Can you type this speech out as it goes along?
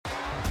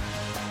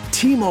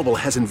T-Mobile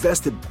has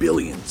invested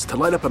billions to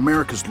light up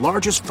America's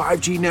largest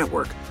 5G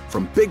network,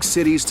 from big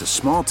cities to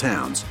small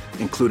towns,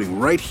 including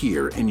right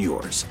here in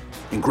yours.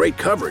 And great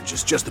coverage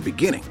is just the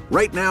beginning.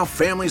 Right now,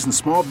 families and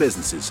small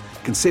businesses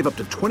can save up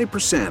to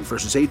 20%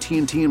 versus AT&T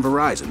and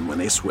Verizon when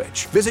they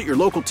switch. Visit your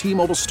local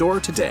T-Mobile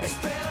store today.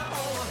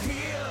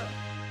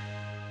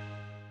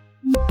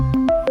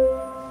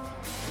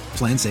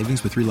 Plan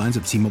savings with 3 lines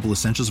of T-Mobile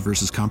Essentials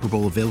versus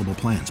comparable available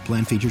plans.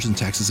 Plan features and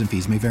taxes and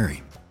fees may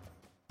vary.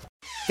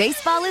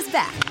 Baseball is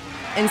back,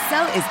 and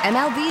so is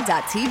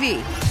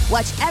MLB.tv.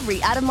 Watch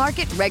every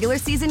out-of-market regular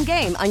season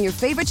game on your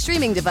favorite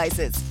streaming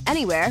devices,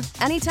 anywhere,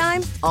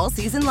 anytime, all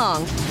season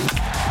long.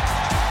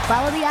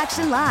 Follow the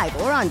action live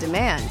or on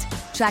demand.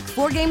 Track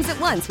 4 games at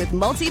once with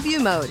multi-view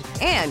mode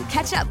and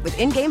catch up with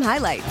in-game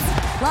highlights.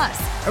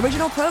 Plus,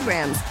 original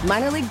programs,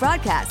 minor league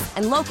broadcasts,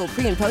 and local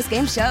pre- and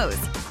post-game shows.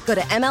 Go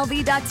to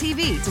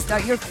MLB.tv to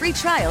start your free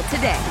trial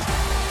today.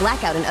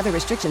 Blackout and other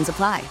restrictions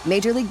apply.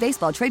 Major League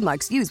Baseball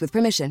trademarks used with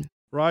permission.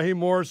 Raheem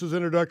Morris's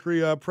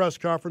introductory press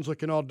conference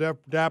looking all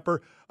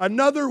dapper.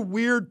 Another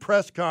weird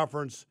press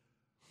conference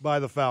by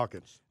the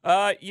Falcons.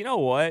 You know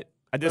what?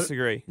 I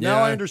disagree.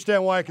 Now I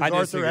understand why, because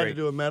Arthur had to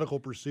do a medical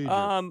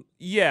procedure.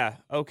 Yeah,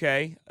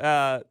 okay.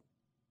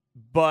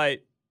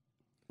 But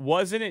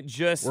wasn't it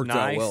just Worked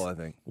nice? out well, I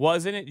think.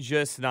 Wasn't it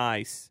just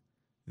nice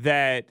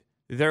that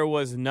there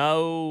was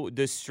no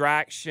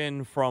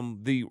distraction from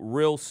the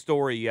real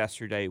story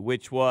yesterday,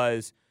 which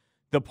was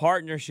the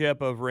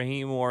partnership of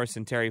Raheem Morris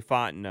and Terry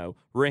Fontenot.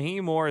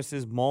 Raheem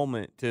Morris's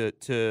moment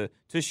to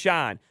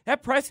shine.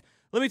 Let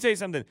me tell you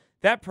something.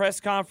 That press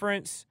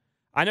conference,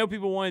 I know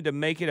people wanted to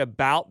make it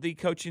about the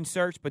coaching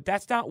search, but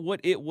that's not what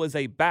it was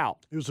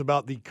about. It was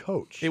about the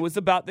coach. It was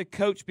about the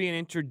coach being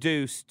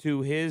introduced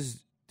to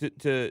his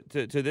to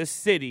this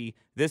city,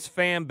 this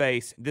fan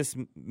base, this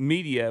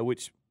media,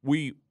 which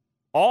we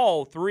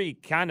all three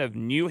kind of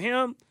knew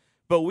him,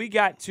 but we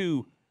got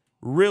to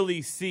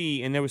really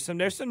see, and there's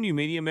some new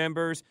media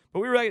members,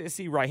 but we really got to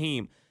see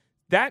Raheem.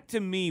 That, to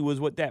me,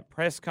 was what that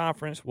press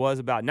conference was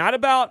about. Not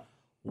about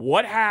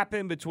what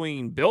happened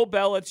between Bill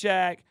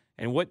Belichick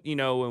and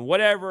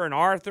whatever, and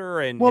Arthur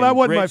and Well, that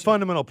wasn't Rich. my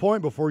fundamental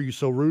point before you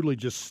so rudely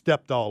just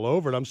stepped all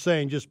over it. I'm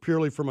saying just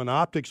purely from an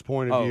optics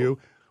point of view.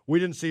 We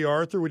didn't see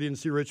Arthur. We didn't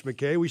see Rich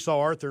McKay. We saw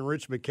Arthur and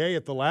Rich McKay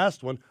at the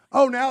last one.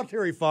 Oh, now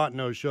Terry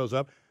Fontenot shows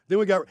up. Then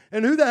we got –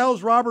 and who the hell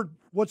is Robert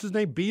 – what's his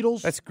name?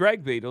 Beatles? That's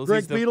Greg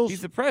Beatles.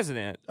 He's the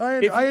president.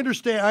 I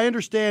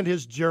understand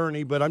his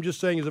journey, but I'm just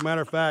saying, as a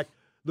matter of fact,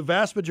 the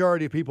vast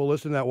majority of people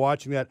listening to that,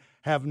 watching that,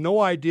 have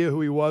no idea who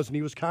he was, and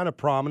he was kind of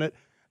prominent.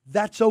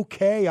 That's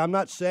okay. I'm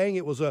not saying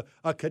it was a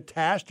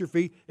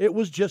catastrophe. It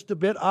was just a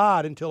bit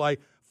odd until I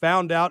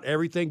found out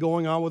everything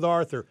going on with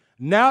Arthur.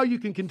 Now you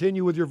can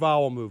continue with your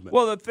vowel movement.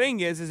 Well, the thing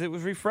is it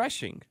was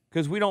refreshing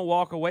because we don't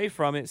walk away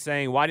from it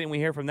saying, why didn't we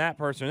hear from that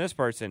person or this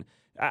person?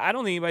 I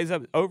don't think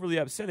anybody's overly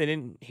upset they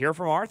didn't hear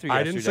from Arthur yesterday.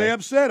 I didn't say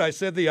upset. I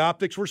said the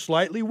optics were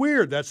slightly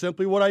weird. That's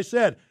simply what I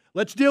said.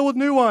 Let's deal with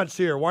nuance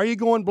here. Why are you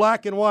going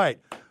black and white?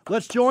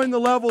 Let's join the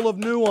level of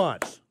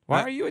nuance.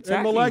 Why are you attacking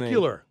and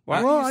molecular? me?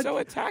 Why are you so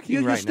attacking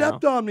you right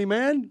stepped on me,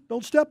 man.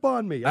 Don't step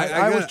on me.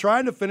 I was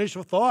trying to finish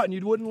a thought, and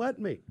you wouldn't let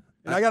me.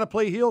 And I got to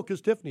play heel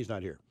because Tiffany's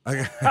not here.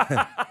 I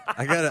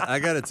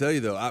got to tell you,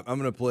 though, I'm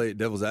going to play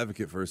devil's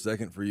advocate for a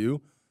second for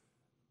you.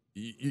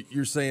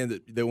 You're saying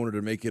that they wanted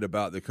to make it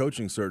about the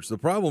coaching search. The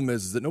problem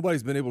is that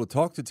nobody's been able to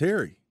talk to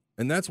Terry,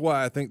 and that's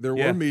why I think there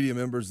were media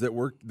members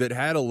that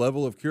had a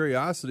level of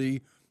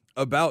curiosity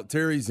about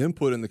Terry's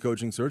input in the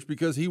coaching search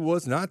because he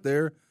was not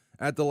there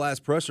at the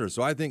last presser.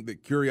 So I think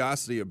that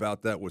curiosity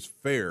about that was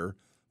fair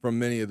from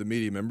many of the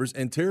media members,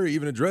 and Terry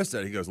even addressed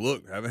that. He goes,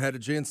 "Look, I haven't had a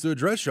chance to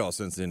address y'all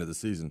since the end of the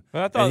season."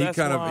 Well, I thought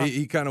and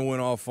he kind of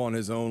went off on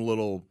his own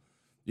little,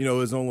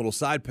 his own little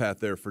side path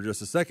there for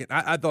just a second.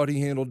 I thought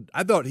he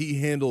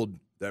handled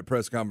that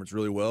press conference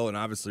really well, and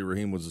obviously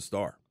Raheem was a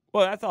star.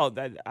 Well,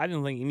 I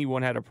didn't think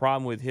anyone had a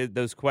problem with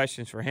those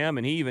questions for him,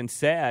 and he even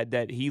said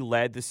that he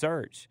led the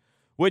search,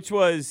 which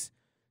was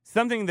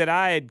something that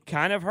I had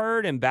kind of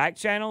heard in back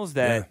channels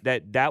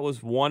that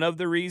was one of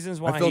the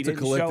reasons why he didn't show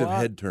up. I felt a collective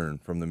head turn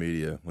from the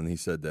media when he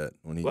said that.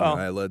 When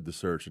I led the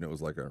search, and it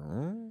was like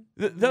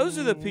those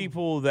are the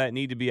people that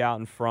need to be out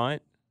in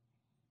front.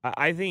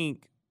 I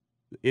think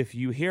if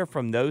you hear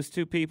from those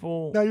two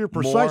people, now you're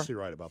precisely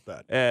right about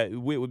that. It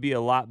would be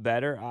a lot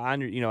better. I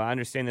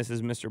understand this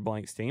is Mr.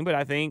 Blank's team, but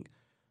I think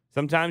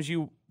sometimes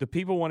the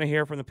people want to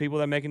hear from the people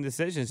that are making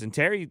decisions. And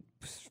Terry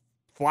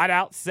flat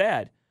out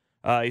said.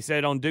 He said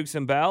it on Dukes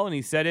and Bell, and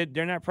he said it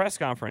during that press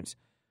conference.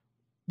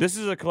 This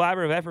is a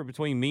collaborative effort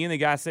between me and the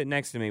guy sitting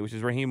next to me, which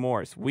is Raheem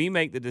Morris. We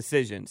make the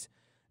decisions.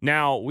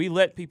 Now, we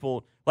let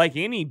people, like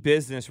any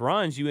business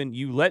runs,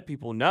 you let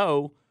people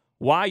know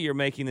why you're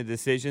making the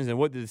decisions and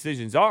what the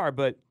decisions are,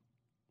 but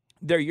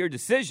they're your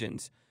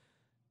decisions.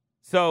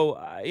 So,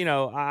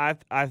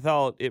 I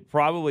thought it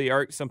probably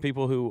irked some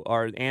people who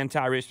are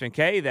anti-Rich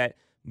McKay that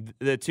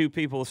the two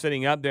people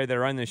sitting up there that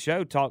are on the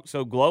show talk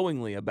so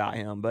glowingly about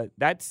him, but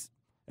that's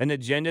an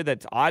agenda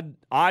that's odd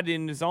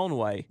in its own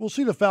way. We'll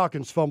see the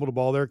Falcons fumble the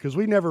ball there because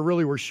we never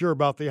really were sure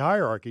about the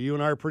hierarchy. You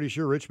and I are pretty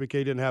sure Rich McKay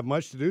didn't have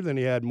much to do. Then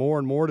he had more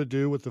and more to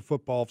do with the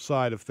football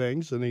side of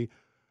things than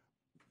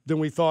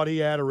we thought he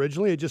had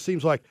originally. It just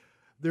seems like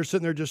they're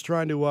sitting there just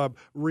trying to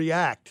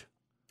react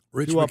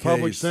to a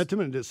public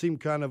sentiment. It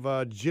seemed kind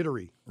of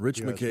jittery.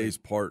 Rich McKay's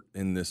part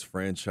in this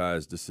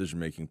franchise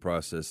decision-making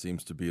process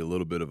seems to be a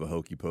little bit of a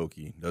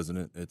hokey-pokey, doesn't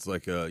it? It's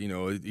like,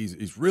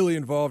 he's really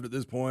involved at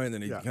this point, and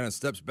then he kind of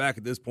steps back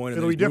at this point.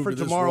 It'll be different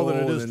tomorrow than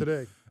it is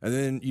today.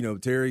 And then,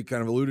 Terry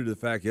kind of alluded to the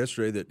fact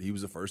yesterday that he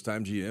was a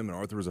first-time GM and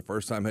Arthur was a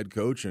first-time head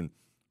coach, and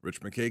Rich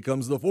McKay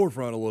comes to the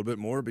forefront a little bit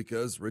more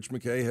because Rich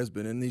McKay has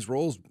been in these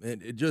roles.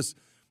 And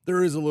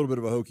there is a little bit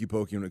of a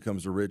hokey-pokey when it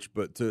comes to Rich,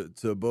 but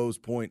to Beau's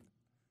point,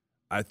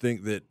 I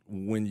think that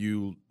when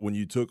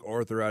you took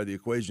Arthur out of the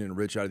equation and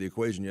Rich out of the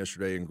equation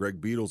yesterday and Greg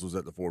Beatles was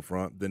at the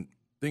forefront, then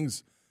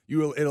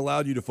it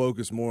allowed you to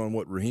focus more on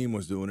what Raheem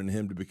was doing and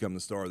him to become the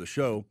star of the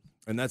show.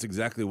 And that's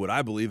exactly what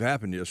I believe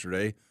happened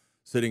yesterday,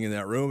 sitting in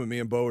that room. And me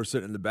and Beau were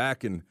sitting in the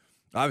back, and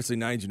obviously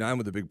 99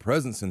 with a big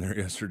presence in there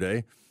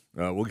yesterday.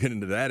 We'll get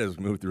into that as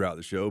we move throughout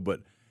the show.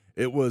 But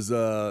it was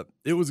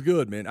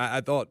good, man.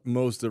 I thought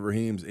most of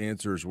Raheem's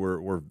answers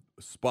were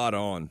spot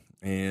on.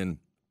 And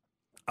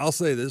I'll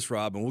say this,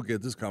 Rob, and we'll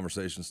get this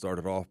conversation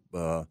started off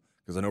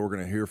because I know we're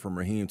going to hear from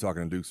Raheem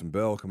talking to Dukes and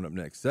Bell coming up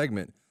next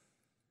segment.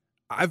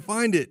 I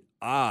find it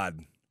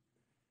odd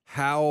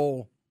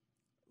how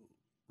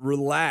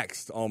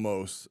relaxed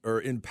almost or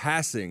in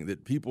passing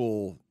that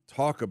people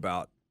talk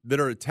about that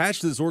are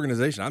attached to this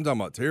organization. I'm talking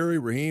about Terry,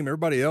 Raheem,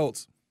 everybody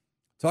else,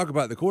 talk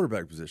about the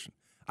quarterback position.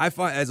 I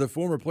find, as a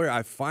former player,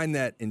 I find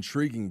that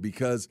intriguing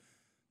because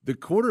the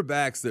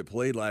quarterbacks that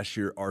played last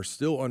year are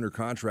still under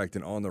contract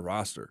and on the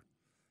roster.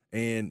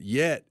 And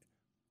yet,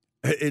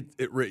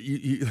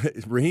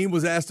 Raheem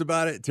was asked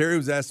about it, Terry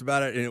was asked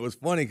about it, and it was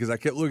funny because I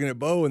kept looking at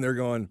Beau and they're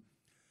going,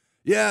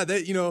 "Yeah,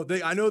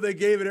 I know they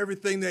gave it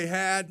everything they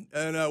had,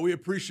 and we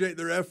appreciate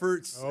their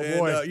efforts.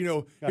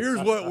 Here's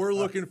what we're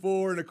looking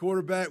for in a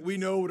quarterback. We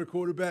know what a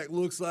quarterback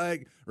looks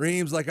like."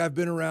 Raheem's like, "I've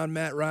been around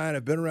Matt Ryan,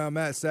 I've been around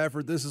Matt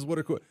Stafford. This is what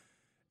a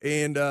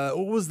And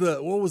what was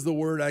the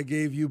word I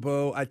gave you,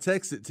 Beau? I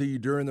texted it to you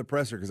during the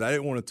presser because I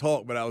didn't want to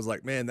talk, but I was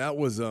like, man, that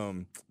was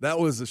a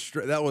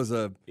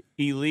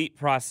elite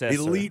processor.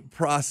 Elite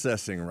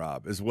processing,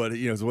 Rob, is what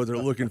is what they're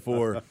looking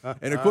for.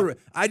 And a quarterback.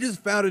 I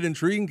just found it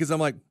intriguing because I'm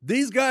like,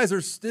 these guys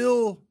are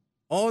still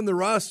on the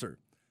roster.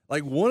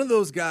 Like one of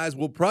those guys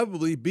will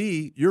probably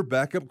be your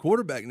backup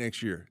quarterback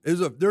next year.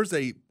 There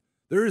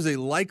is a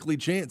likely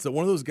chance that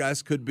one of those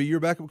guys could be your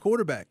backup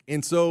quarterback,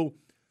 and so.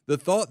 The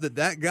thought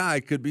that guy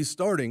could be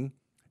starting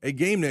a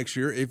game next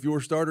year if your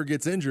starter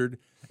gets injured,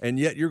 and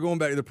yet you're going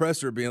back to the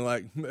presser being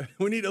like,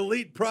 we need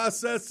elite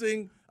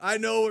processing. I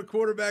know what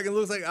quarterbacking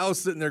looks like. I was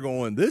sitting there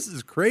going, this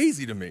is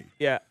crazy to me.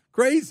 Yeah.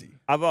 Crazy.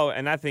 I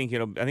think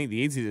the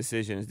easy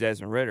decision is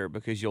Desmond Ridder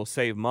because you'll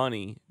save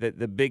money.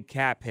 The big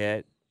cap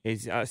hit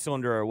is still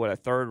under a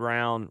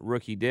third-round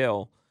rookie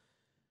deal.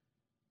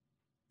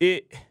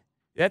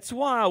 That's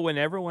why when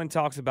everyone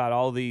talks about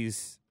all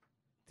these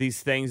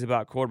things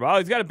about quarterback. Oh,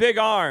 he's got a big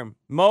arm,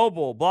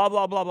 mobile, blah,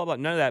 blah, blah, blah, blah.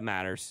 None of that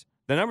matters.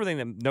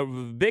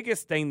 The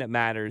biggest thing that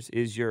matters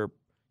is your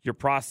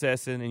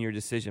processing and your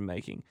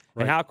decision-making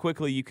and how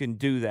quickly you can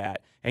do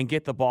that and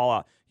get the ball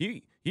out.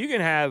 You can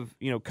have,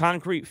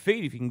 concrete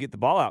feet if you can get the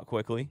ball out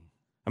quickly.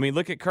 I mean,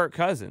 look at Kirk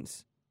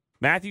Cousins,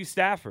 Matthew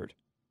Stafford.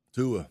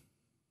 Tua.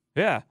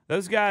 Yeah,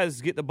 those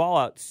guys get the ball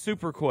out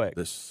super quick.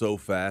 They're so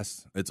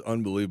fast. It's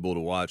unbelievable to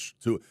watch.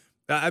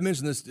 I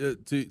mentioned this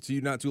to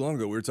you not too long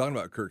ago. We were talking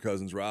about Kirk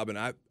Cousins, Rob, and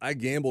I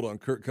gambled on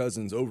Kirk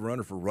Cousins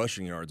over-under for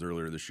rushing yards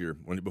earlier this year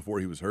before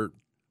he was hurt.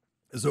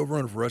 His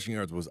over-under for rushing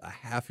yards was a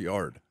half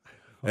yard.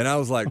 And I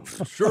was like,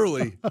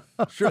 surely.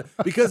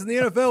 Because in the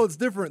NFL, it's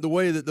different the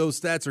way that those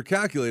stats are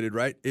calculated,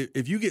 right?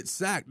 If you get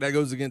sacked, that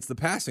goes against the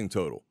passing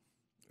total.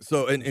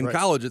 So in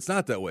college, it's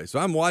not that way. So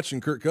I'm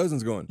watching Kirk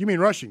Cousins going. You mean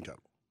rushing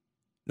total?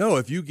 No,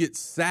 if you get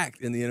sacked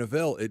in the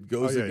NFL, it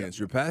goes against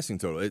your passing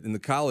total. In the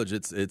college,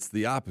 it's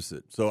the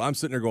opposite. So I'm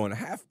sitting there going,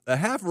 a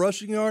half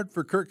rushing yard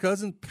for Kirk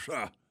Cousins?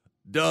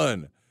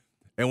 Done.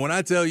 And when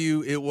I tell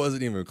you it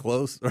wasn't even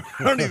close, Rob,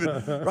 I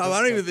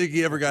don't even think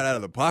he ever got out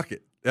of the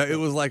pocket. It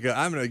was like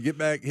I'm going to get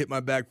back, hit my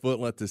back foot,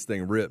 and let this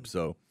thing rip.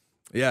 So,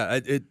 yeah,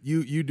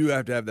 you do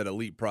have to have that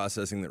elite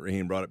processing that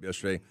Raheem brought up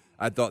yesterday.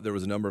 I thought there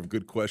was a number of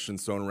good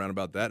questions thrown around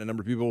about that. A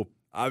number of people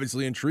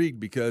obviously intrigued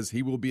because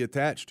he will be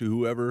attached to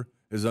whoever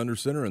is under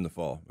center in the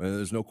fall. And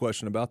there's no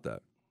question about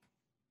that.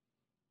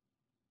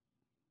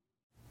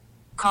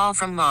 Call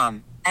from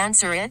mom.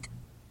 Answer it.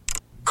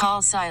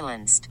 Call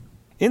silenced.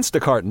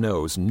 Instacart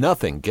knows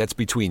nothing gets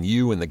between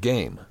you and the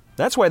game.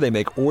 That's why they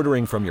make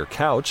ordering from your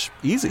couch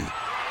easy.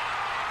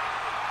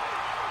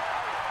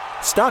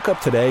 Stock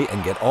up today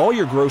and get all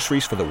your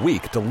groceries for the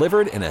week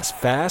delivered in as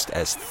fast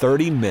as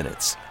 30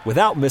 minutes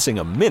without missing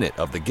a minute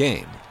of the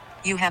game.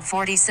 You have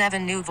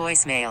 47 new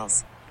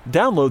voicemails.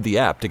 Download the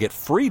app to get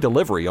free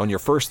delivery on your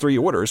first 3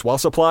 orders while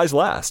supplies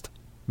last.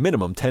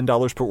 Minimum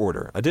 $10 per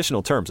order.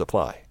 Additional terms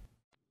apply.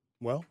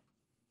 Well,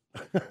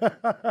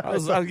 I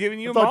was giving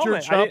you a thought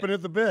moment. you were chomping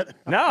at the bit.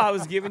 No, I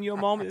was giving you a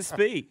moment to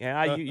speak.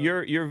 And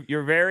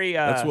you're very.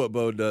 That's what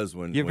Bo does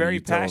when you're when very you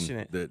tell him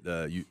passionate.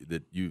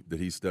 that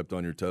he stepped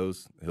on your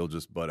toes. He'll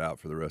just butt out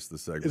for the rest of the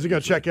segment. Is he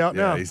going to check out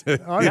now?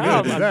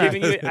 I'm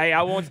giving you. Hey,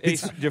 I want.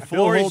 The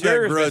floor He'll is hold that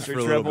yours, grudge Mr. for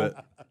a Tribble. little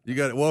bit. You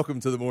got it.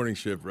 Welcome to the morning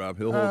shift, Rob.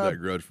 He'll hold that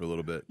grudge for a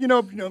little bit. You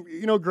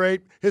know,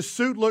 great. His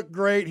suit looked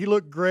great. He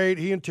looked great.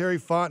 He and Terry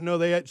Fontenot,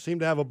 they seemed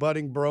to have a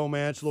budding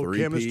bromance, a little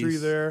chemistry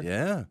there.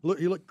 Yeah.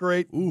 He looked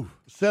great. Ooh.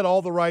 Said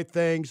all the right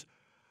things.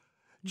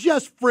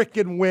 Just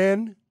frickin'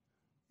 win.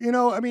 You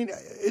know, I mean,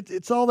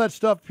 it's all that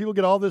stuff. People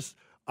get all this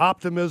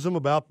optimism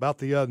about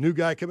the new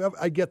guy coming up.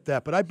 I get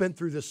that, but I've been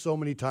through this so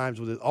many times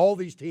with all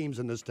these teams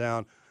in this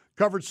town.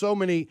 Covered so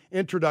many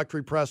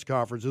introductory press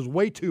conferences,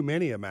 way too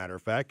many, a matter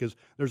of fact, because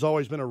there's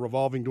always been a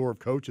revolving door of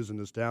coaches in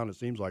this town, it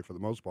seems like, for the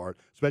most part,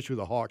 especially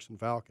the Hawks and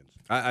Falcons.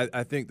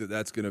 I think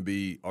that's going to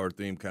be our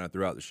theme kind of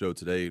throughout the show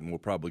today, and we'll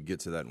probably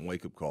get to that in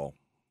Wake Up Call.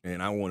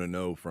 And I want to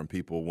know from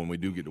people when we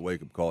do get to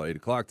Wake Up Call at 8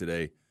 o'clock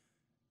today,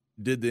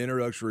 did the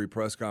introductory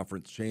press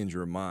conference change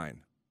your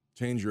mind,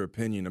 change your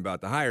opinion about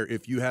the hire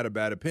if you had a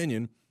bad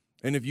opinion?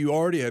 And if you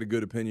already had a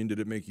good opinion, did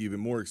it make you even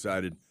more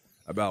excited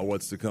about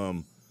what's to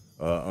come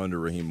under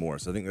Raheem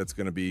Morris? I think that's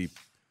going to be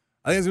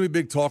a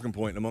big talking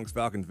point amongst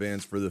Falcon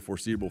fans for the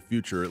foreseeable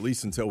future, at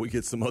least until we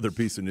get some other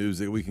piece of news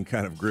that we can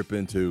kind of grip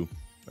into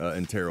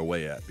and tear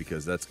away at,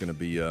 because that's going to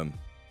be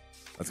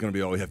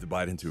all we have to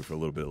bite into for a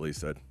little bit, at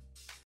least, Ed.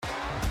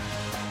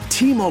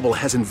 T-Mobile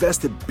has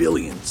invested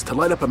billions to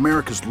light up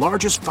America's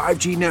largest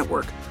 5G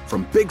network,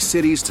 from big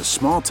cities to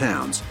small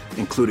towns,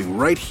 including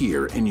right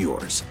here in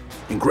yours.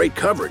 And great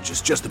coverage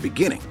is just the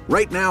beginning.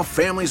 Right now,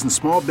 families and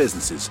small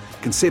businesses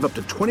can save up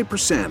to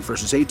 20%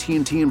 versus AT&T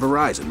and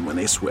Verizon when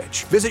they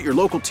switch. Visit your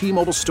local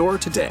T-Mobile store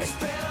today.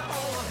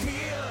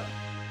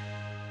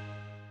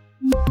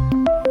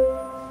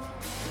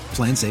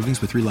 Plan savings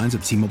with 3 lines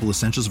of T-Mobile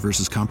Essentials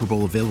versus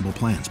comparable available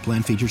plans.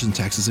 Plan features and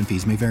taxes and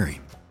fees may vary.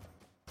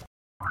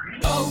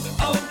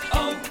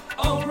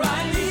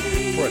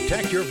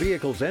 Protect your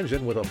vehicle's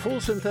engine with a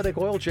full synthetic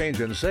oil change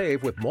and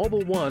save with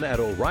Mobile One at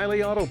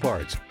O'Reilly Auto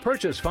Parts.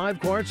 Purchase 5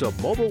 quarts of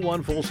Mobile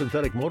One full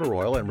synthetic motor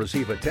oil and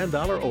receive a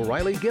 $10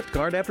 O'Reilly gift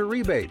card after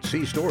rebate.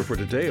 See store for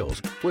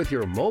details. With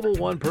your Mobile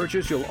One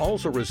purchase, you'll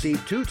also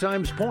receive 2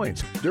 times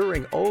points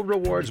during O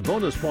Rewards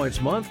Bonus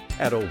Points Month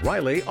at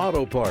O'Reilly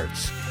Auto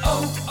Parts.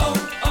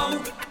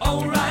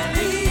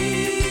 O'Reilly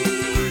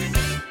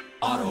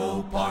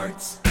Auto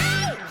Parts.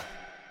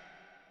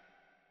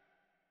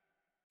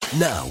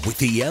 Now, with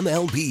the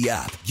MLB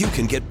app, you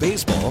can get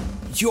baseball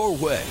your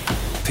way.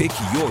 Pick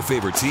your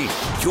favorite team,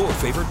 your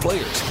favorite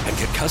players, and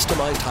get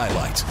customized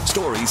highlights,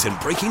 stories, and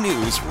breaking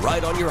news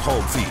right on your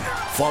home feed.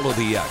 Follow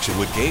the action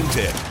with Game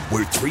 10,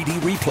 where 3D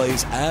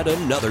replays add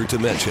another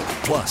dimension.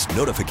 Plus,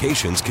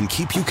 notifications can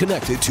keep you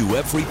connected to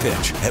every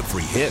pitch,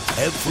 every hit,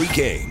 every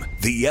game.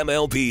 The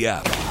MLB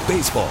app.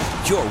 Baseball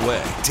your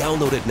way.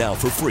 Download it now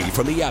for free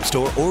from the App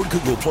Store or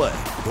Google Play.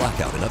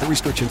 Blackout and other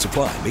restrictions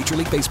apply. Major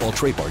League Baseball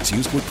trademarks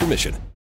used with permission.